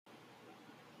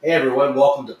Hey everyone,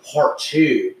 welcome to part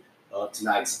two of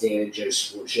tonight's Dan and Joe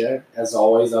Sports Show. As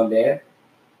always, I'm Dan.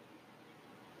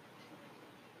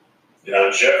 And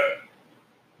I'm Joe.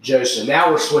 Joe, so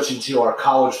now we're switching to our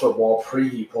college football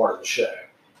preview part of the show.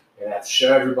 And I have to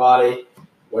show everybody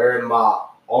wearing my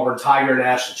Auburn Tiger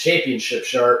National Championship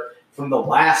shirt from the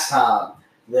last time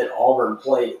that Auburn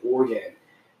played Oregon.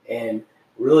 And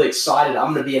really excited.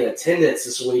 I'm going to be in attendance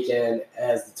this weekend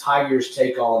as the Tigers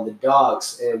take on the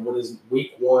Ducks in what is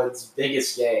Week 1's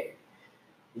biggest game.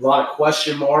 A lot of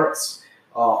question marks.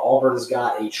 Auburn's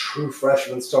got a true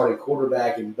freshman starting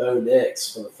quarterback in Bo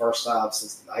Nix for the first time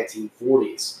since the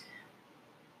 1940s,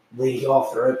 leading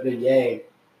off their opening game.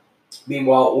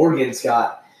 Meanwhile, Oregon's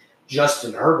got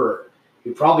Justin Herbert,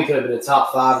 who probably could have been a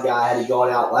top 5 guy had he gone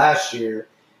out last year.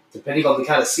 Depending on the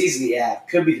kind of season he had,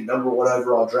 could be the number 1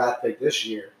 overall draft pick this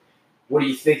year. What are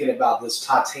you thinking about this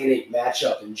titanic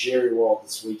matchup in Jerry World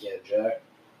this weekend, Joe?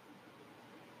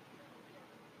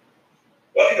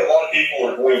 Well, I think a lot of people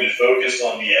are going to focus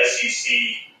on the SEC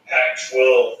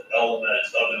Pac-12 element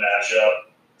of the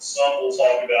matchup. Some will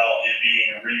talk about it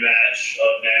being a rematch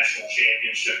of the national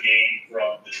championship game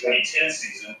from the 2010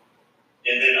 season.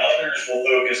 And then others will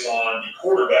focus on the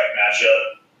quarterback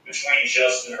matchup between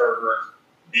Justin Herbert,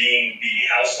 being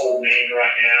the household name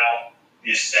right now,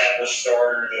 the established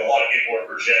starter that a lot of people are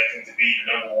projecting to be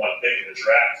the number 1 pick in the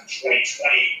draft in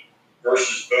 2020,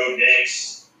 versus Bo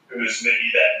Nix, who is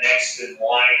maybe that next in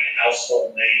line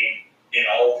household name in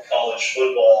all of college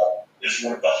football, is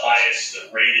one of the highest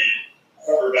rated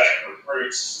quarterback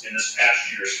recruits in this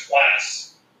past year's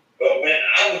class. But when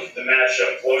I look at the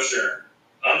matchup closer,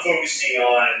 I'm focusing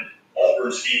on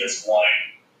Auburn's defensive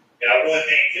line. And I really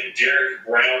think that Derek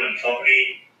Brown and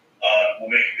company will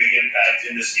make a big impact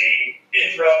in this game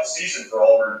and throughout the season for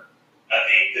Auburn. I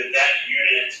think that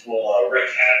unit will wreak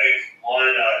havoc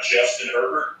on Justin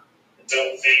Herbert. I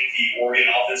don't think the Oregon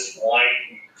offensive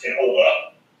line can hold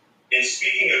up. And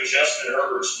speaking of Justin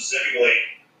Herbert specifically,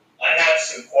 I have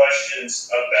some questions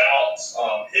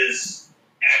about his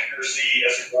accuracy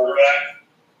as a quarterback.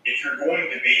 If you're going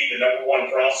to be the number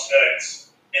 1 prospect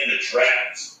in the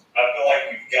draft, I feel like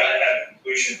we've got to have a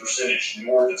completion percentage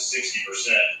north of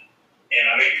 60%. And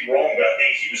I may be wrong, but I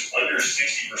think he was under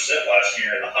 60% last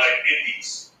year in the high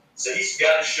 50s. So he's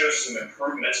got to show some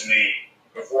improvement to me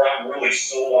before I'm really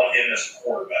sold on him as a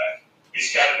quarterback.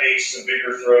 He's got to make some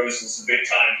bigger throws and some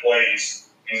big-time plays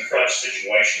in crunch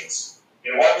situations.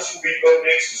 And while this will be Bo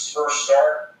Nix's first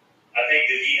start, I think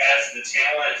that he has the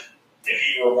talent. If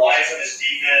he relies on his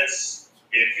defense,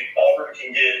 if Auburn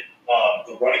can get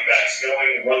the running backs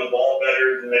going and run the ball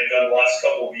better than they've done the last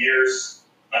couple of years,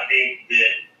 I think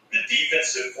that the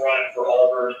defensive front for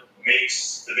Auburn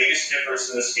makes the biggest difference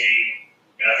in this game,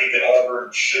 and I think that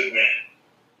Auburn should win.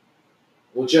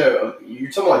 Well, Joe, you're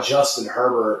talking about Justin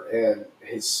Herbert and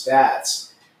his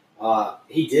stats.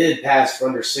 He did pass for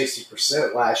under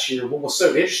 60% last year. What was so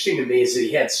interesting to me is that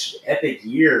he had such an epic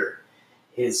year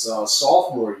his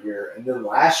sophomore year, and then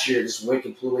last year just went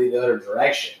completely the other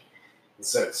direction. And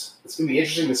so it's going to be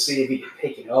interesting to see if he can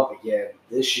pick it up again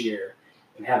this year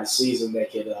and have a season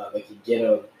that could get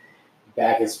him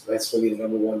back as maybe the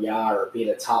number 1 guy or being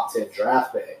a top 10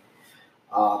 draft pick.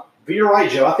 But you're right,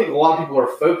 Joe. I think a lot of people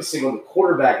are focusing on the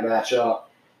quarterback matchup.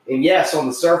 And yes, on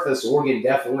the surface, Oregon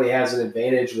definitely has an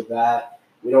advantage with that.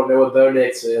 We don't know what Bo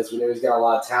Nix is. We know he's got a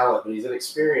lot of talent, but he's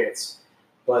inexperienced.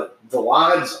 But the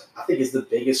lines, I think, is the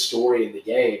biggest story in the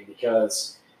game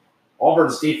because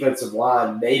Auburn's defensive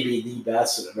line may be the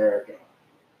best in America.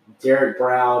 Derek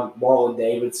Brown, Marlon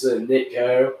Davidson, Nick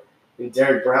Coe. I mean,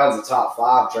 Derek Brown's a top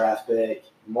 5 draft pick.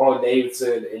 Marlon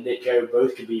Davidson and Nick Coe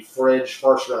both could be fringe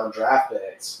first-round draft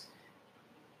picks.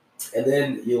 And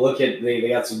then you look at they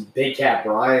got some Big Cat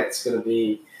Bryant's going to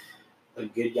be a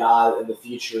good guy in the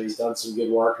future. He's done some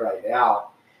good work right now.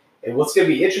 And what's going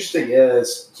to be interesting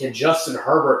is, can Justin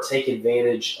Herbert take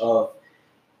advantage of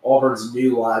Auburn's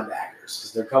new linebackers?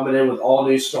 Because they're coming in with all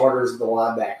new starters in the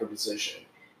linebacker position.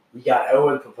 You got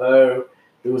Owen Popo,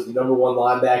 who was the number 1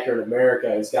 linebacker in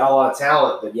America. He's got a lot of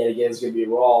talent, but yet again is going to be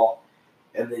raw.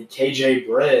 And then KJ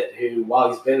Britt, who,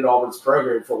 while he's been in Auburn's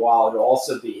program for a while, it'll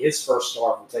also be his first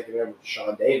start from taking over for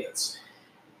Sean Davis.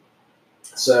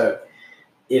 So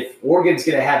if Oregon's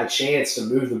going to have a chance to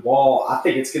move the ball, I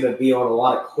think it's going to be on a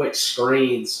lot of quick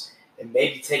screens and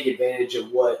maybe take advantage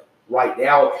of what right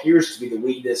now appears to be the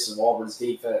weakness of Auburn's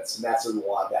defense, and that's in the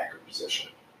linebacker position.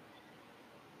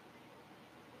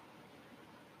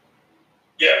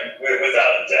 Yeah, without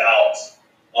a doubt.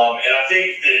 And I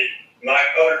think that my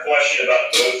other question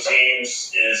about both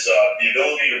teams is the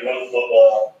ability to run the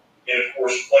football, and of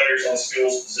course players on skill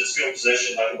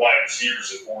position like the wide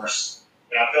receivers, of course.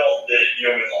 And I felt that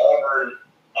with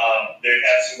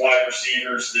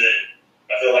receivers that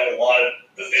I feel like a lot of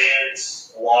the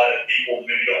fans, a lot of people who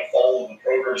maybe don't follow the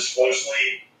program as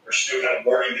closely are still kind of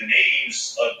learning the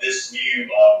names of these new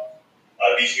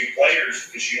players,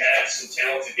 because you have some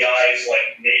talented guys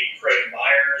like Nate Craig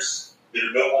Myers that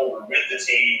are no longer with the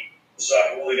team. So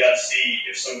I really got to see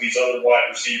if some of these other wide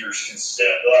receivers can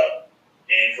step up.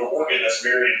 And for Oregon, that's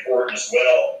very important as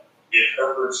well. If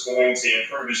Herbert's going to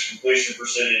improve his completion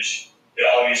percentage, it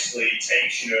obviously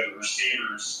takes, the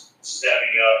receivers stepping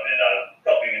up and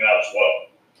helping them out as well.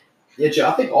 Yeah, Joe,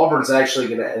 I think Auburn's actually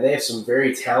going to – they have some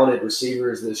very talented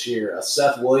receivers this year.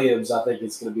 Seth Williams, I think,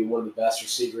 is going to be one of the best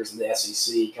receivers in the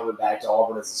SEC, coming back to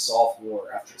Auburn as a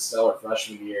sophomore after a stellar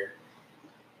freshman year.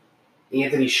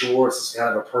 Anthony Schwartz is kind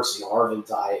of a Percy Harvin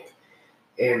type.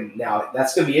 And now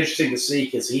that's going to be interesting to see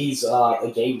because he's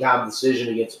a game-time decision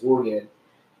against Oregon.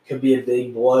 Could be a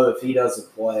big blow if he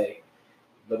doesn't play.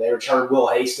 But they returned Will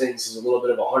Hastings, who's a little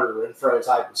bit of a Hunter Renfrow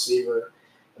type receiver.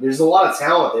 And there's a lot of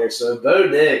talent there. So if Bo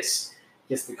Nix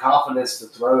gets the confidence to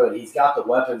throw it, he's got the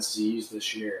weapons to use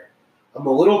this year. I'm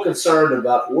a little concerned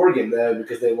about Oregon, though,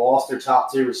 because they lost their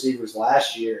top two receivers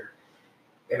last year.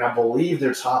 And I believe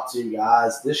their top two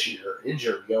guys this year are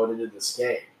injured going into this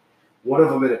game. One of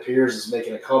them, it appears, is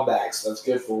making a comeback, so that's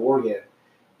good for Oregon.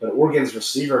 But Oregon's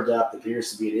receiver depth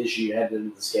appears to be an issue heading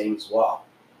into this game as well.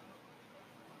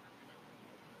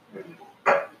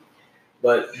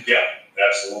 But yeah,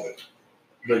 absolutely.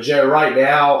 But, Joe, right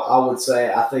now, I would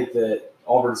say I think that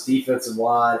Auburn's defensive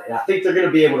line, and I think they're going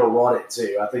to be able to run it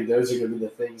too. I think those are going to be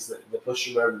the things that push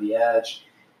them over the edge.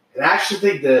 And I actually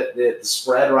think that the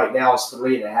spread right now is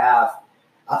 3.5.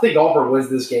 I think Auburn wins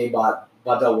this game by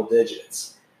double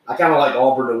digits. I kind of like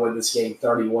Auburn to win this game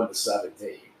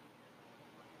 31-17.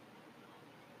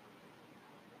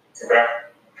 Okay.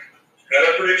 Now,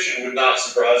 that prediction would not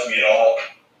surprise me at all.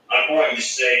 I'm going to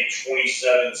say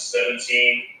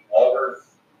 27-17 Auburn.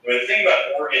 I mean, the thing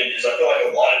about Oregon is I feel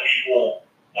like a lot of people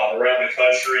around the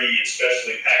country,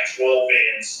 especially Pac-12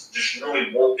 fans, just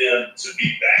really want them to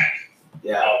be back.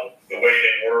 Yeah. The way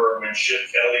they were when Chip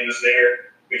Kelly was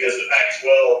there, because the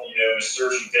Pac-12, is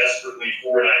searching desperately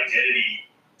for an identity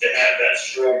to have that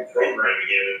strong program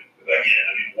again. I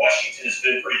mean, Washington has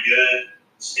been pretty good.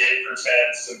 Stanford's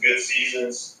had some good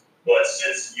seasons, but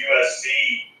since USC,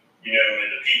 in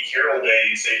the Pete Carroll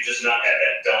days, they've just not had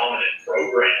that dominant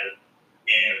program.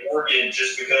 And Oregon,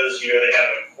 just because, they have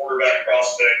a quarterback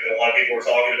prospect that a lot of people are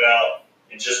talking about,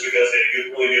 and just because they have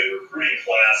a really good recruiting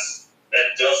class,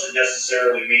 that doesn't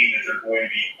necessarily mean that they're going to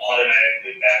be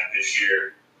automatically back this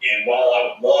year. And while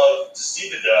I would love to see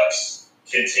the Ducks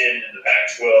contend in the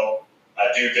Pac-12,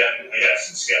 I do definitely have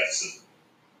some skepticism.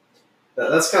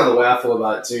 That's kind of the way I feel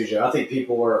about it too, Joe. I think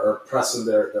people are pressing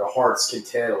their heart's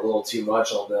content a little too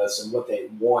much on this and what they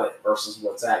want versus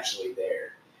what's actually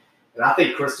there. And I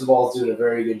think Cristobal's doing a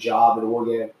very good job in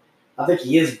Oregon. I think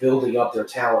he is building up their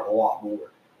talent a lot more.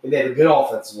 I think they have a good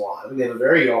offensive line. I think they have a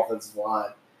very good offensive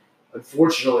line.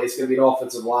 Unfortunately, it's going to be an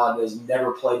offensive line that has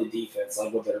never played a defense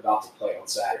like what they're about to play on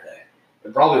Saturday.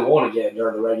 And probably won't again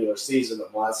during the regular season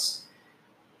unless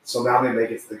somehow they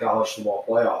make it to the college football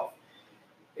playoff.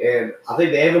 And I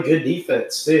think they have a good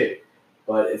defense too,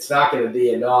 but it's not going to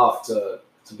be enough to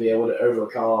be able to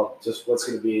overcome just what's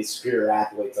going to be superior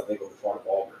athletes, I think, on the part of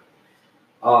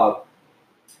Auburn.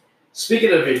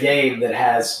 Speaking of a game that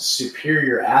has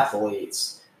superior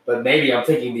athletes, but maybe I'm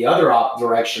thinking the other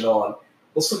direction on,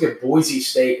 let's look at Boise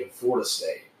State and Florida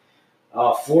State.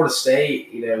 Florida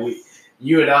State,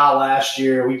 you and I last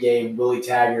year, we gave Willie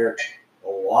Taggart a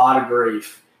lot of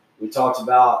grief. We talked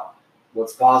about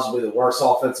what's possibly the worst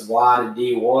offensive line in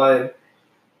D1,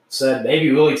 said maybe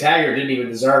Willie Taggart didn't even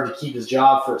deserve to keep his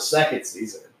job for a second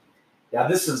season. Now,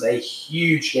 this is a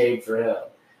huge game for him.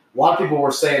 A lot of people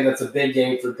were saying that's a big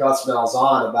game for Gus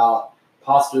Malzahn about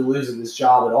possibly losing his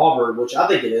job at Auburn, which I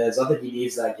think it is. I think he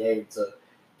needs that game to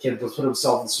put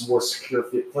himself in some more secure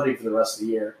footing for the rest of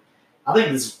the year. I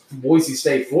think this Boise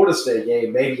State-Florida State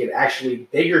game may be an actually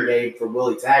bigger game for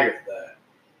Willie Taggart, though.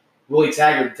 Willie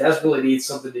Taggart desperately needs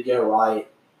something to go right.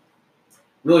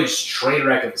 Really just train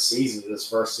wreck of a season this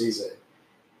first season.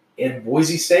 And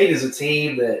Boise State is a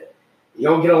team that you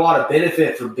don't get a lot of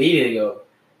benefit from beating them,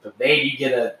 but man, you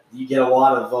get a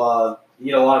lot of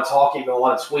talking, a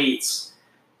lot of tweets,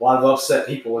 a lot of upset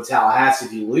people in Tallahassee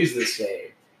if you lose this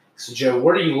game. So, Joe,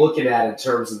 what are you looking at in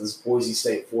terms of this Boise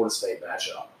State-Florida State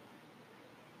matchup?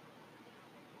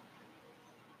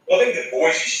 Well, I think that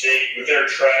Boise State, with their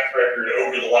track record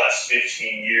over the last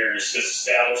 15 years, has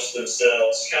established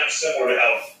themselves kind of similar to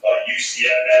how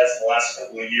UCF has the last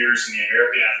couple of years in the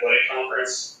American Athletic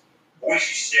Conference. Boise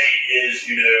State is,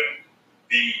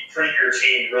 the premier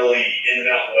team really in the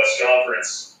Mountain West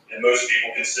Conference. and most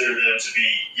people consider them to be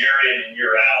year in and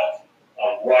year out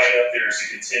right up there as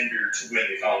a contender to win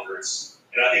the conference.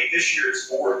 And I think this year it's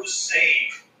more of the same.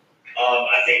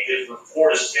 I think that for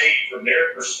Florida State, from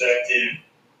their perspective,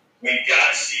 we've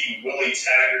got to see Willie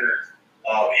Taggart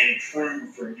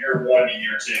improve from year one to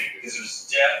year two, because it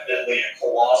was definitely a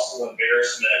colossal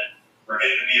embarrassment for him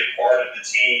to be a part of the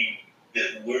team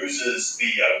that loses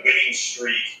the winning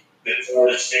streak that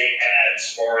Florida State had,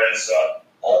 as far as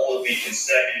all of the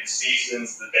consecutive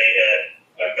seasons that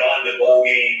they had gone to bowl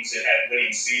games and had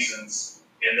winning seasons,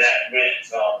 and that went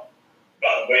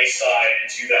by the wayside in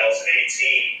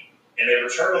 2018. And they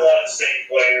returned a lot of the same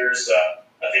players.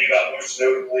 I think about most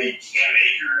notably Cam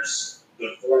Akers,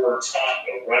 the former top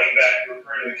running back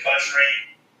recruit in the country.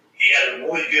 He had a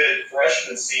really good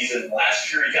freshman season.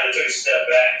 Last year, he kind of took a step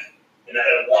back, and that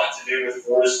had a lot to do with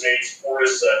Florida State's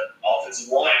porous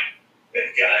offensive line.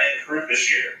 They've got to improve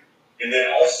this year. And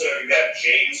then also, you've got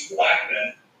James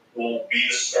Blackman, who will be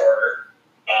the starter.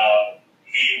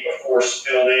 He, of course,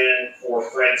 filled in for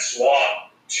Francois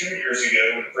 2 years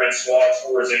ago when Francois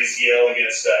tore his ACL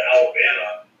against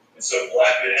Alabama. And so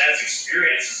Blackman has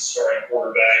experience as a starting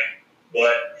quarterback,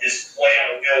 but his play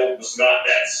on the field was not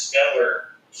that stellar.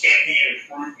 Can he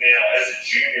improve now as a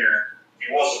junior?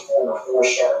 He was a former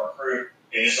four-star recruit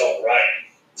in his own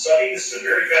right. So I think this is a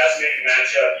very fascinating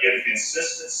matchup. You have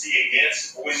consistency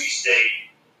against Boise State,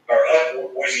 or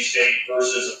up Boise State,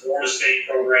 versus a Florida State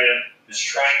program that's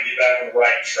trying to get back on the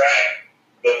right track.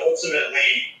 But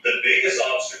ultimately, the biggest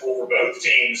obstacle for both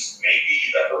teams may be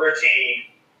the hurricane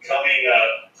coming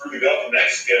through the Gulf of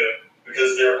Mexico,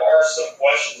 because there are some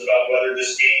questions about whether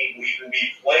this game will even be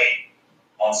played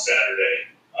on Saturday.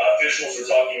 Officials are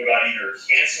talking about either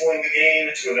canceling the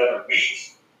game to another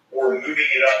week or moving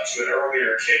it up to an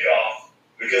earlier kickoff,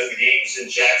 because the game's in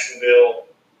Jacksonville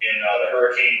and the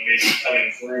hurricane may be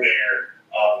coming through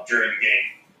there during the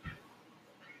game.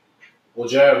 Well,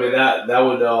 Joe, I mean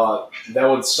that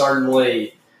would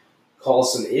certainly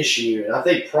cause an issue, and I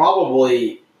think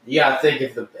probably I think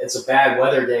if it's a bad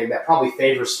weather game, that probably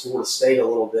favors Florida State a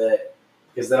little bit,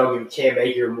 because that'll give Cam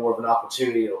Akers more of an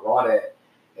opportunity to run it.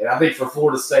 And I think for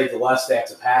Florida State, the less they have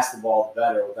to pass the ball, the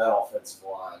better with that offensive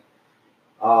line.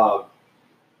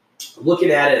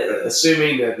 Looking at it,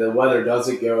 assuming that the weather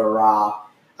doesn't go awry,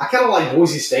 I kind of like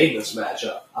Boise State in this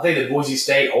matchup. I think that Boise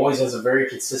State always has a very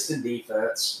consistent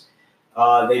defense.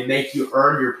 They make you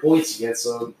earn your points against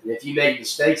them. And if you make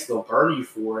mistakes, they'll burn you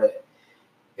for it.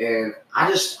 And I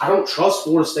don't trust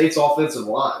Florida State's offensive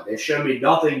line. They've shown me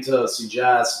nothing to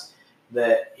suggest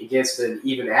that against an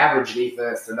even average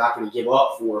defense, they're not going to give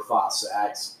up 4 or 5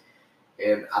 sacks.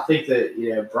 And I think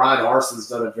that, Brian Harson's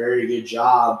done a very good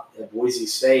job at Boise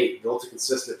State, built a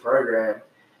consistent program.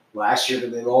 Last year,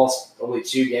 when they lost only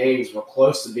 2 games, were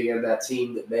close to being that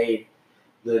team that made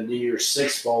the New Year's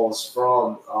Six Bowls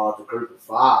from the group of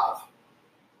 5.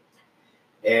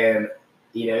 And,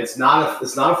 it's not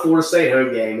a Florida State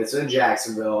home game. It's in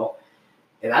Jacksonville.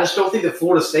 And I just don't think that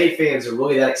Florida State fans are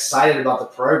really that excited about the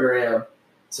program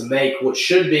to make what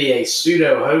should be a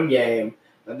pseudo home game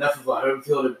enough of a home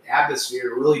field atmosphere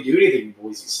to really do anything in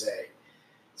Boise State.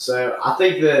 So I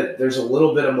think that there's a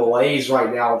little bit of malaise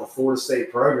right now with the Florida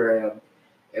State program,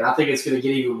 and I think it's going to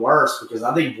get even worse, because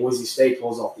I think Boise State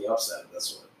pulls off the upset in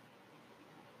this one.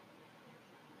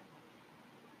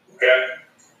 Okay.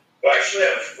 Well, I actually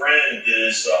have a friend that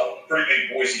is a pretty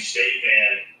big Boise State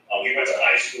fan. He went to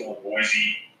high school in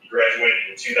Boise. He graduated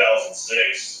in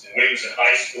 2006. And when he was in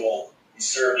high school, he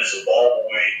served as a ball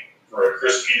boy for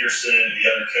Chris Peterson and the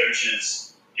other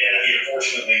coaches. And he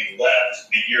unfortunately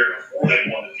left the year before they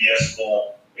won the Fiesta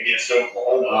Bowl against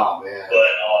Oklahoma. Oh, man.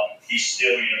 But he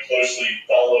still closely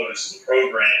follows the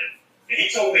program. And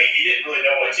he told me he didn't really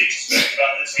know what to expect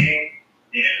about this game.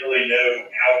 He didn't really know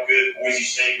how good Boise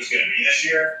State was going to be this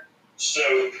year. So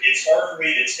it's hard for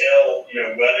me to tell,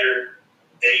 whether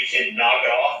they can knock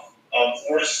off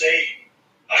Florida State.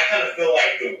 I kind of feel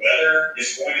like the weather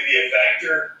is going to be a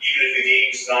factor, even if the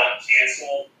game's not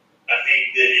canceled. I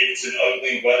think that if it's an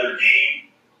ugly weather game,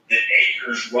 that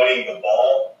Akers running the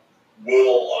ball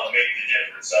will make the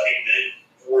difference. I think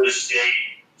that Florida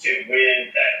State can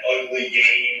win that ugly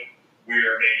game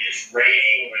where maybe it's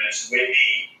raining, when it's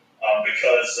windy,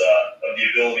 because of the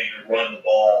ability to run the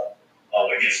ball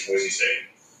against Boise State.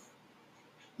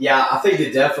 Yeah, I think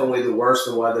that definitely the worse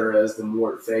the weather is, the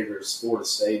more it favors Florida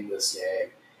State in this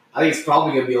game. I think it's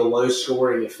probably going to be a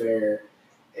low-scoring affair.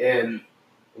 And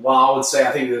while I would say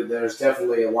I think that there's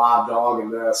definitely a live dog in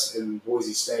this in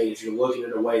Boise State, if you're looking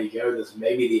at a way to go this,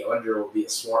 maybe the under would be a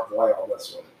smart play on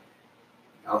this one.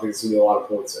 I don't think it's going to be a lot of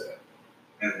points in it.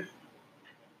 Mm-hmm.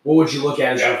 What would you look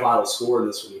at as your final score in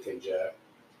this one, you think, Joe?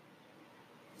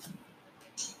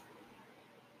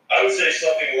 I would say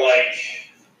something like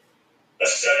a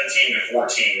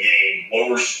 17-14 game,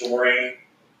 lower scoring,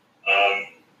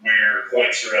 where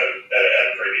points are at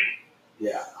a premium.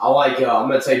 Yeah, I like. I'm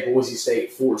going to take Boise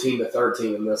State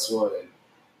 14-13 in this one,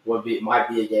 and might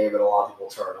be a game that a lot of people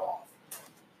turn off.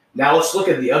 Now let's look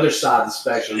at the other side of the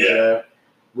spectrum, Joe.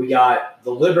 We got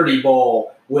the Liberty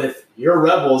Bowl with your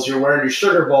Rebels. You're wearing your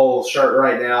Sugar Bowl shirt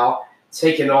right now,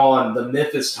 taking on the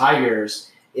Memphis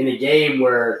Tigers in a game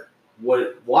where what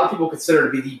a lot of people consider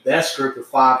to be the best Group of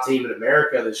 5 team in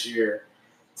America this year,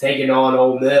 taking on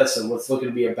Ole Miss and what's looking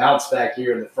to be a bounce back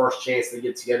here in the first chance they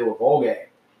get to go to a bowl game.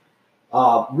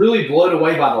 Really blown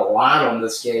away by the line on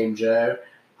this game, Joe.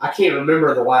 I can't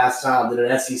remember the last time that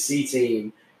an SEC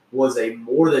team was a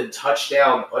more than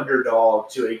touchdown underdog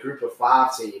to a Group of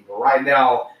 5 team. But right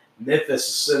now, Memphis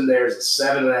is sitting there as a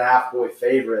 7.5-point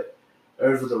favorite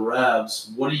over the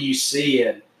Rebs. What do you see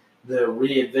in the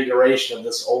reinvigoration of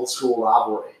this old school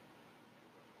rivalry?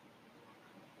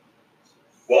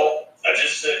 Well, I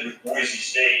just said with Boise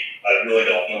State, I really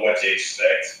don't know what to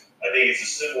expect. I think it's a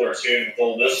similar tune with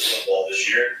Ole Miss football this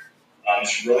year.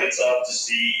 It's really tough to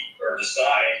see or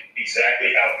decide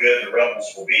exactly how good the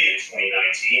Rebels will be in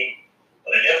 2019.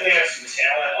 They definitely have some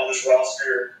talent on this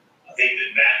roster. I think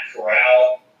that Matt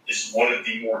Corral is one of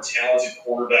the more talented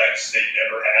quarterbacks they've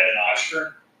ever had in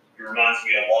Oxford. He reminds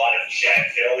me a lot of Chad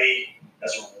Kelly.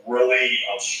 Has a really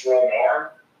strong arm.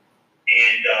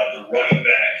 And the running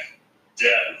back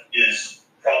depth is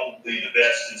probably the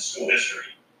best in school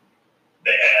history.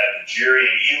 They have Jerry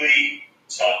and Ely,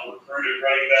 top recruited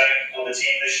running back on the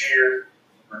team this year.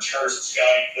 Returns to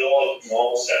Scotty Phillip, who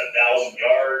almost had 1,000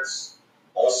 yards.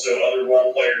 Also, other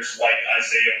role players like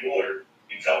Isaiah Willard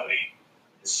and company.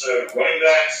 And so, running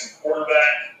backs and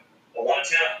quarterback, a lot of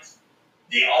talent.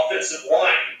 The offensive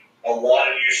line, a lot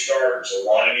of new starters, a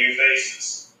lot of new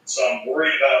faces. So, I'm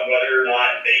worried about whether or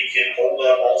not they can hold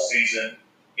up all season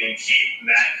and keep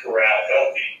Matt Corral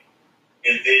healthy.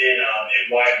 And then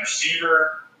at wide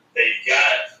receiver, they've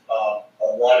got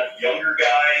a lot of younger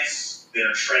guys that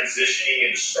are transitioning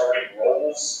into starting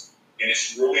roles, and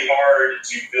it's really hard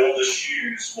to fill the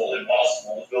shoes, well,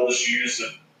 impossible to fill the shoes of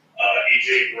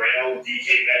A.J. Brown,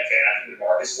 DK Metcalf, and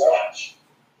Marcus Lodge.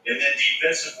 And then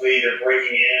defensively, they're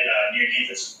breaking in a new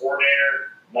defensive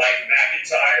coordinator, Mike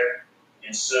McIntyre,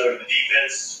 and so the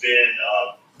defense has been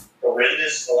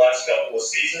horrendous the last couple of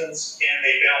seasons. Can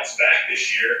they bounce back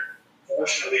this year?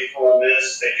 Fortunately for Ole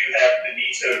Miss, they do have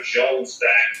Benito Jones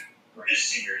back for his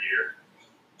senior year.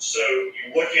 So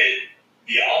you look at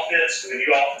the offense with a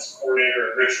new offensive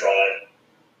coordinator at Rich Rod,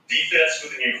 defense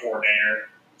with a new coordinator.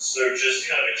 So just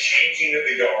kind of a changing of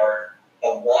the guard, a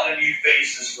lot of new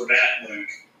faces for Matt Luke,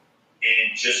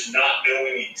 and just not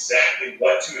knowing exactly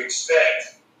what to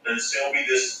expect until we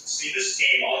see this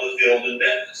team on the field in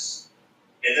Memphis.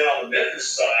 And then on the Memphis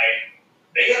side,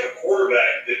 they have a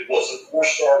quarterback that was a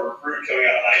 4-star recruit coming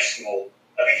out of high school.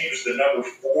 I think he was the number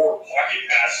 4 pocket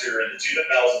passer in the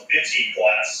 2015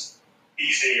 class.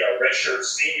 He's a redshirt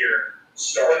senior,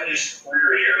 started his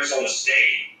career at Arizona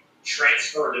State,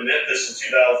 transferred to Memphis in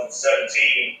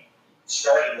 2017,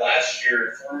 started last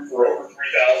year, threw for over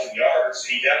 3,000 yards.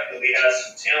 He definitely has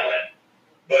some talent.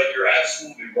 But you're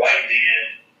absolutely right,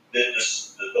 Dan, that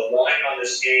the line on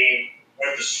this game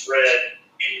with the spread,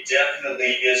 it definitely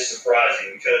is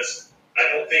surprising because I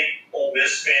don't think Ole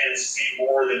Miss fans see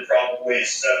more than probably a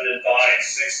 7-5,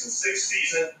 6-6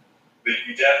 season. But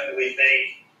you definitely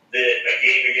think that a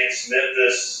game against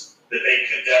Memphis, that they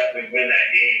could definitely win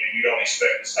that game, and you don't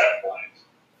expect this type of line.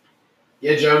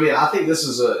 Yeah, Joe, I mean, I think this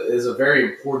is a very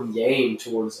important game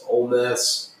towards Ole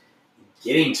Miss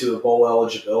getting to a bowl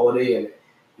eligibility. And,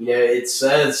 you know, it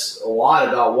says a lot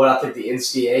about what I think the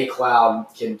NCAA cloud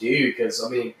can do because, I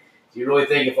mean, do you really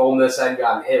think if Ole Miss hadn't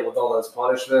gotten hit with all those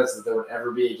punishments that there would ever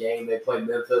be a game they played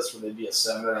Memphis where they'd be a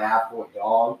 7.5-point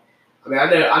dog? I mean,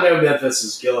 I know Memphis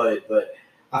is good, but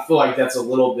I feel like that's a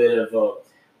little bit of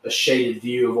a shaded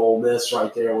view of Ole Miss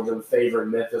right there with them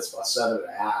favoring Memphis by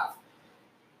 7.5.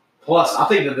 Plus, I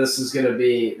think that this is going to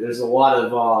be – there's a lot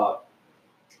of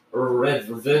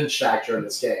revenge factor in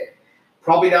this game.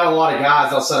 Probably not a lot of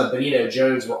guys outside of Benito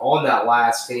Jones were on that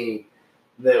last team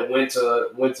that went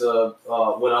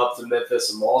up to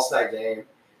Memphis and lost that game.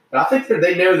 But I think that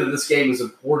they know that this game is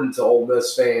important to Ole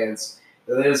Miss fans,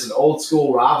 that it is an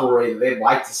old-school rivalry, that they'd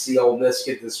like to see Ole Miss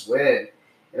get this win.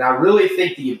 And I really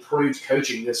think the improved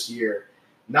coaching this year,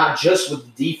 not just with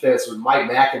the defense with Mike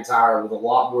McIntyre with a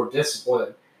lot more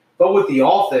discipline, but with the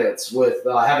offense, with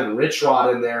having Rich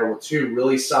Rod in there with 2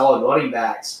 really solid running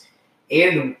backs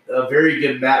and a very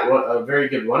good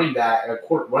running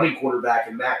quarterback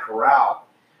in Matt Corral,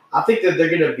 I think that they're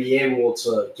going to be able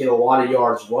to get a lot of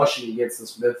yards rushing against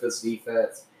this Memphis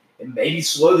defense and maybe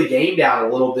slow the game down a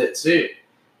little bit too,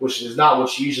 which is not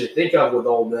what you usually think of with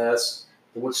Ole Miss,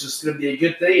 but which is going to be a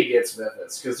good thing against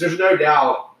Memphis because there's no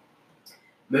doubt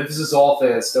Memphis's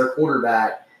offense, their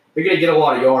quarterback, they're going to get a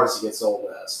lot of yards against Ole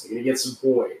Miss. They're going to get some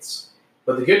points.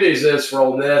 But the good news is for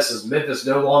Ole Miss is Memphis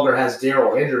no longer has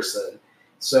Darrell Henderson,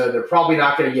 so they're probably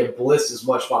not going to get blitzed as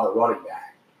much by the running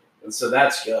back. And so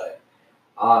that's good.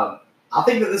 I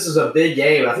think that this is a big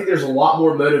game. I think there's a lot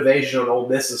more motivation on Ole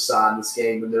Miss's side in this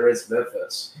game than there is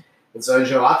Memphis. And so,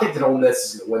 Joe, I think that Ole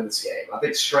Miss is going to win this game. I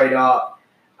think straight up,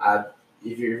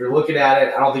 if you're looking at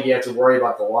it, I don't think you have to worry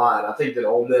about the line. I think that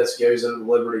Ole Miss goes into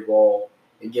the Liberty Bowl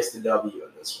and gets the W in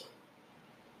this one.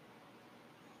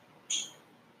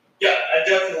 Yeah, I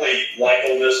definitely like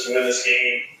Ole Miss to win this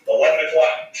game. 11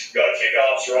 o'clock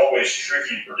kickoffs are always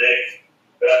tricky to predict,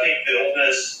 but I think that Ole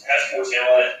Miss has more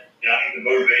talent. I think the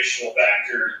motivational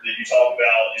factor that you talk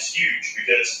about is huge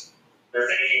because they're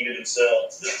thinking to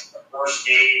themselves, this is the first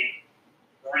game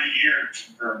in 3 years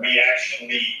where we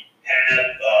actually have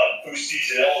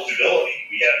postseason eligibility.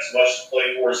 We have as much to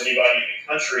play for as anybody in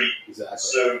the country. Exactly.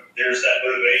 So there's that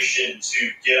motivation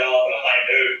to get off on a high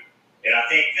note. And I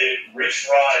think that Rich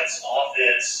Rod's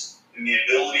offense and the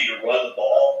ability to run the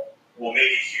ball will make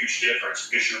a huge difference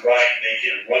because you're right, they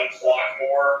can run clock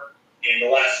more. In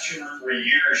the last 2 or 3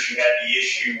 years, you had the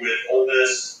issue with Ole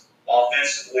Miss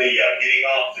offensively getting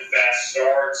off to fast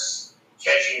starts,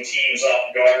 catching teams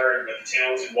off guard with the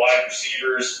talented wide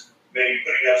receivers, maybe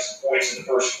putting up some points in the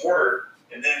first quarter.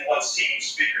 And then once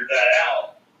teams figured that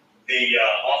out, the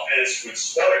offense would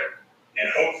stutter. And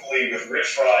hopefully with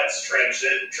Rich Rod's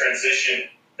transition,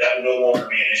 that will no longer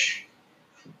be an issue.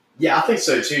 Yeah, I think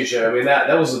so too, Joe. I mean,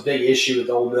 that was a big issue with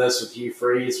Ole Miss with Hugh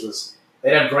Freeze was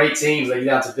they'd have great teams, they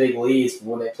get out to big leads, but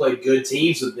when they played good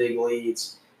teams with big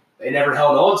leads, they never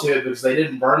held on to it because they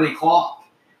didn't burn any clock.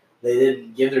 They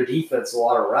didn't give their defense a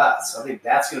lot of rests. I think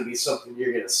that's going to be something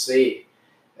you're going to see.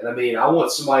 And, I mean, I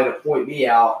want somebody to point me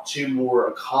out 2 more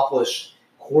accomplished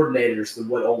coordinators than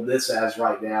what Ole Miss has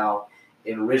right now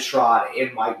in Rich Rod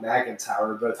and Mike McIntyre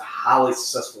are both highly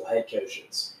successful head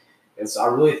coaches. And so I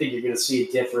really think you're going to see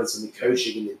a difference in the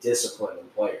coaching and the discipline of the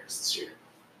players this year.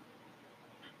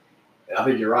 And I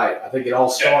think you're right. I think it all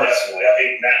starts. Yeah, definitely. I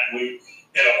think Matt Luke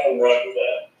hit a home run with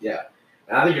that. Yeah.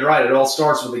 And I think you're right. It all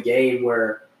starts with a game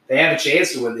where they have a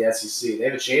chance to win the SEC. They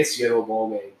have a chance to go to a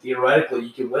bowl game. Theoretically, you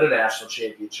can win a national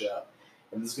championship.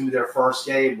 And this is going to be their first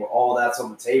game where all that's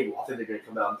on the table. I think they're going to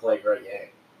come out and play a great game.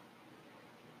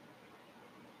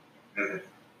 Mm-hmm.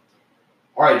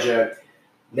 All right, Joe.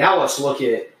 Now let's look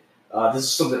at this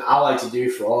is something I like to do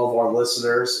for all of our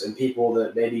listeners and people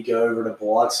that maybe go over to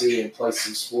Biloxi and play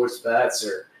some sports bets,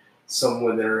 or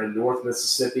someone that are in North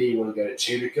Mississippi want to go to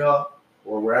Tunica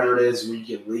or wherever it is where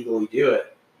you can legally do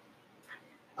it.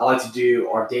 I like to do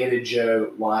our Dan and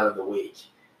Joe line of the week.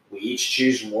 We each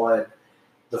choose one.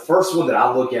 The first one that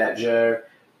I look at, Joe,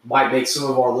 might make some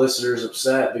of our listeners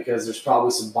upset because there's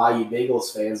probably some Bayou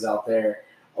Bengals fans out there.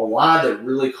 A line that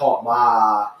really caught my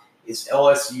eye is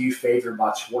LSU favored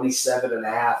by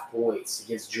 27.5 points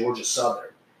against Georgia Southern.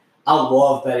 I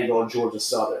love betting on Georgia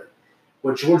Southern.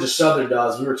 What Georgia Southern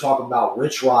does, we were talking about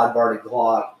Rich Rod burning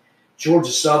clock.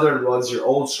 Georgia Southern runs your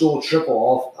old school triple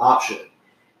off option,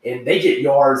 and they get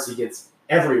yards against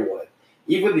everyone.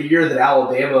 Even the year that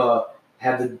Alabama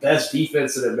had the best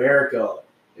defense in America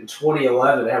in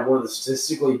 2011, had one of the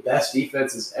statistically best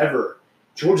defenses ever,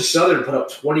 Georgia Southern put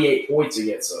up 28 points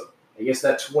against them, against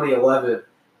that 2011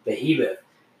 behemoth.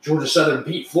 Georgia Southern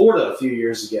beat Florida a few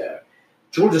years ago.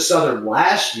 Georgia Southern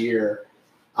last year,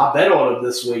 I bet on them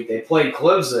this week. They played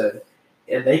Clemson,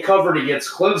 and they covered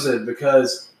against Clemson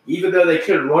because even though they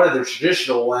couldn't run it their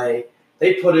traditional way,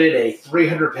 they put in a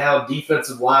 300-pound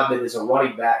defensive lineman as a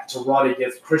running back to run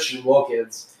against Christian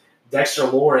Wilkins, Dexter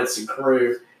Lawrence, and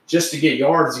crew just to get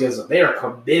yards against them. They are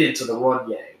committed to the run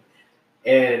game,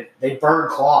 and they burn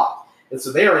clock. And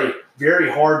so they are a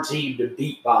very hard team to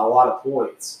beat by a lot of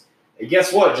points. And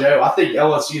guess what, Joe? I think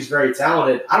LSU is very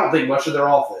talented. I don't think much of their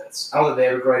offense. I don't think they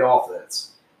have a great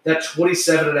offense. That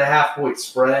 27.5-point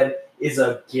spread is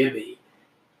a gimme.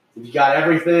 If you got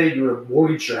everything, you would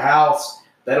mortgage your house,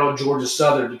 bet on Georgia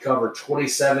Southern to cover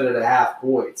 27.5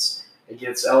 points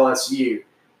against LSU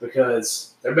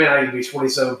because there may not even be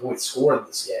 27 points scored in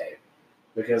this game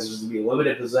because there's going to be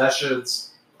limited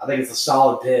possessions. I think it's a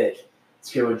solid pick.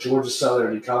 Let's go with Georgia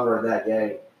Southern to cover in that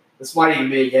game. This might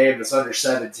even be a game that's under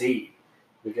 17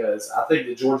 because I think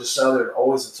that Georgia Southern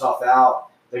always a tough out.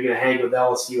 They're going to hang with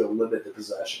LSU and limit the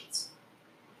possessions.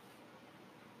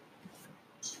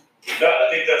 No,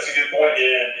 I think that's a good point,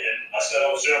 and I said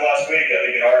on the show last week, I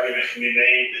think an argument can be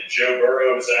made that Joe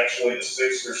Burrow is actually the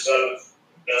sixth or seventh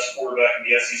best quarterback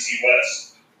in the SEC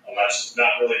West. I'm just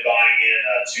not really buying in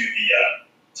to the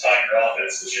Tiger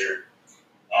offense this year.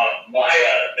 My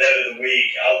bet of the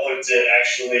week, I looked at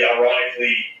actually,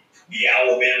 ironically, the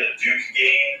Alabama-Duke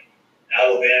game.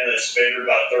 Alabama is favored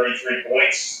by 33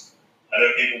 points. I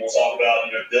know people will talk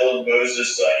about, Dylan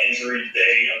Moses' injury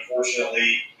today,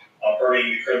 unfortunately,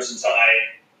 hurting the Crimson Tide.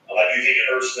 I do think it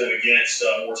hurts them against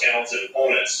more talented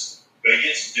opponents. But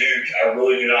against Duke, I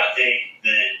really do not think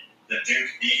that the Duke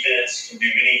defense can do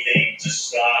anything to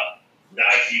stop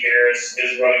Najee Harris,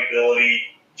 his running ability,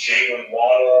 Jalen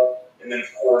Waddle, and then, of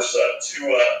course, Tua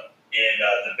and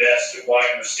the best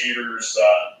wide receivers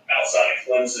outside of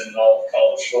Clemson and all of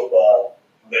college football,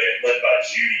 led by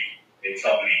Judy and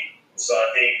company. So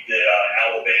I think that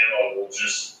Alabama will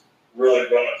just really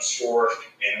run up the score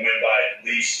and win by at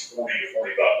least 40 to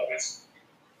 45 points.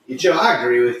 Joe, I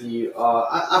agree with you.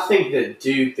 I think that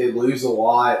Duke, they lose a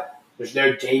lot. There's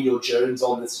no Daniel Jones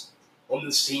on this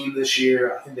team this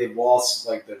year. I think they've lost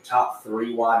like their top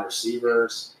 3 wide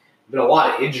receivers. Been a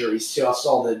lot of injuries too. I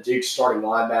saw the Duke starting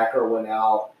linebacker went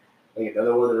out. I think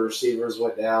another one of the receivers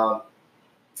went down.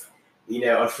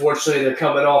 Unfortunately, they're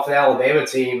coming off an Alabama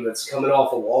team that's coming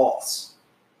off a loss.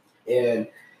 And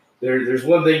there's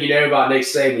one thing about Nick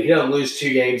Saban. He doesn't lose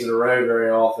 2 games in a row very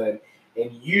often.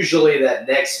 And usually that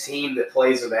next team that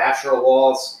plays him after a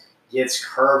loss gets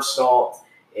curb stomped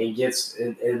and gets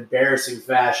in embarrassing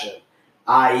fashion,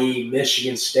 i.e.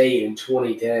 Michigan State in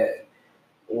 2010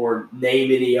 or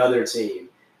name any other team.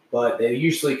 But they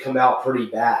usually come out pretty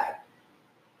bad.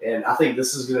 And I think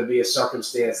this is going to be a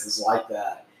circumstance that's like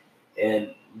that.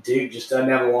 And Duke just doesn't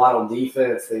have a lot on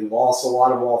defense. They lost a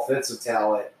lot of offensive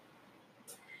talent.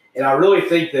 And I really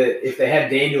think that if they had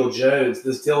Daniel Jones,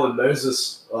 this Dylan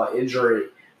Moses injury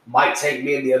might take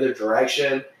me in the other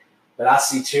direction. But I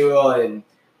see Tua and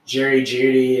Jerry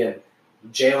Jeudy and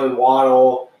Jalen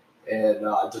Waddle and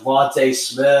Devontae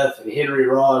Smith and Henry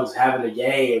Ruggs having a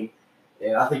game.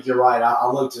 And I think you're right. I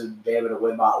look to Bama to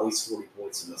win by at least 40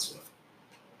 points in this one.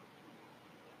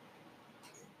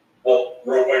 Well,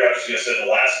 real quick, I was just going to say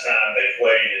the last time they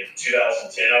played in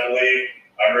 2010, I believe,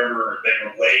 I remember they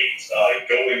were late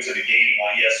going to the game on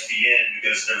ESPN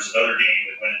because there was another game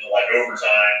that went into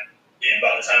overtime. And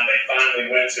by the time they finally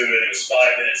went to it, it was 5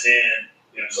 minutes in.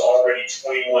 It was already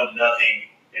 21-0,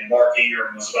 and Mark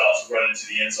Ingram was about to run into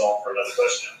the end zone for another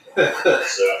touchdown.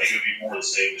 So I think it would be more of the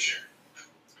same this year.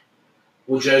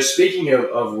 Well, Joe, speaking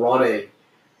of running,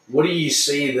 what do you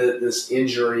see this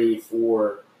injury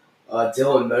for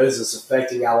Dylan Moses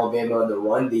affecting Alabama in the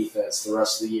run defense the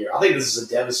rest of the year? I think this is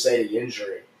a devastating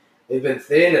injury. They've been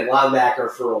thin at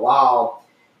linebacker for a while,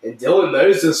 and Dylan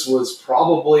Moses was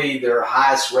probably their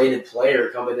highest-rated player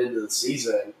coming into the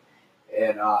season.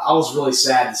 And I was really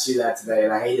sad to see that today,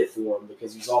 and I hate it for him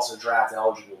because he's also draft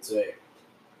eligible too.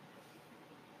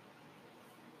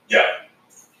 Yeah.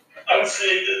 I would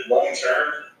say that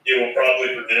long-term, it will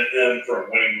probably prevent them from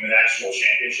winning the national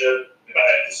championship, if I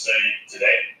had to say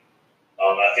today.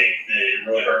 I think that it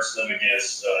really hurts them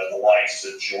against the likes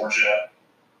of Georgia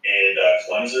and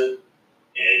Clemson,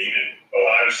 and even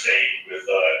Ohio State with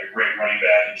a great running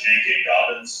back in J.K.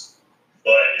 Dobbins.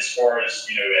 But as far as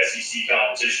SEC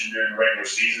competition during the regular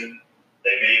season,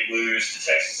 they may lose to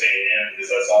Texas A&M because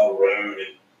that's on the road,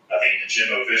 and I think that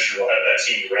Jimbo Fisher will have that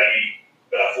team ready.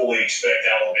 But I fully expect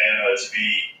Alabama to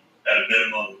be at a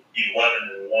minimum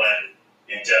 11-1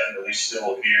 and definitely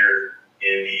still appear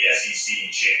in the SEC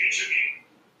championship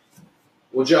game.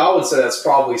 Well, Joe, I would say that's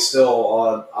probably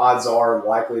still odds are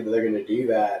likely that they're going to do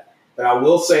that. But I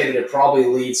will say that it probably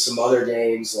leads some other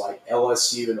games like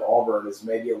LSU and Auburn is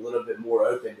maybe a little bit more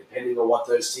open depending on what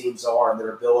those teams are and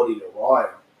their ability to run.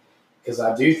 Because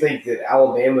I do think that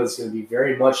Alabama is going to be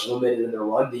very much limited in their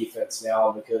run defense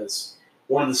now because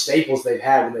one of the staples they've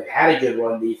had when they've had a good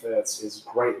run defense is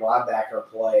great linebacker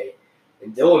play.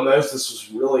 And Dylan Moses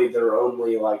was really their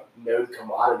only known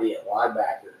commodity at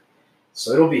linebacker.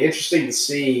 So it'll be interesting to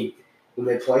see when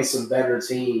they play some better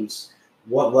teams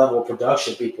what level of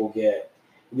production people get.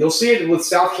 And you'll see it with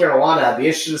South Carolina. I'd be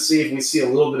interested to see if we see a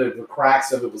little bit of the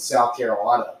cracks of it with South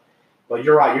Carolina. But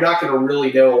you're right. You're not going to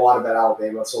really know a lot about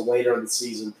Alabama until later in the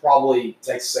season. Probably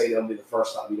Texas A&M will be the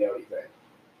first time you know anything.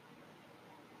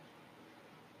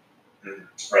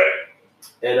 Right.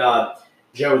 And,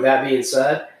 Joe, with that being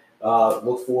said,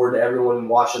 look forward to everyone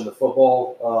watching the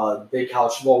football, big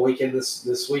college football weekend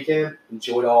this weekend.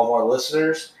 Enjoy to all of our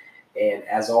listeners. And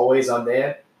as always, I'm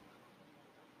Dan.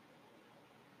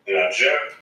 And I'm Joe.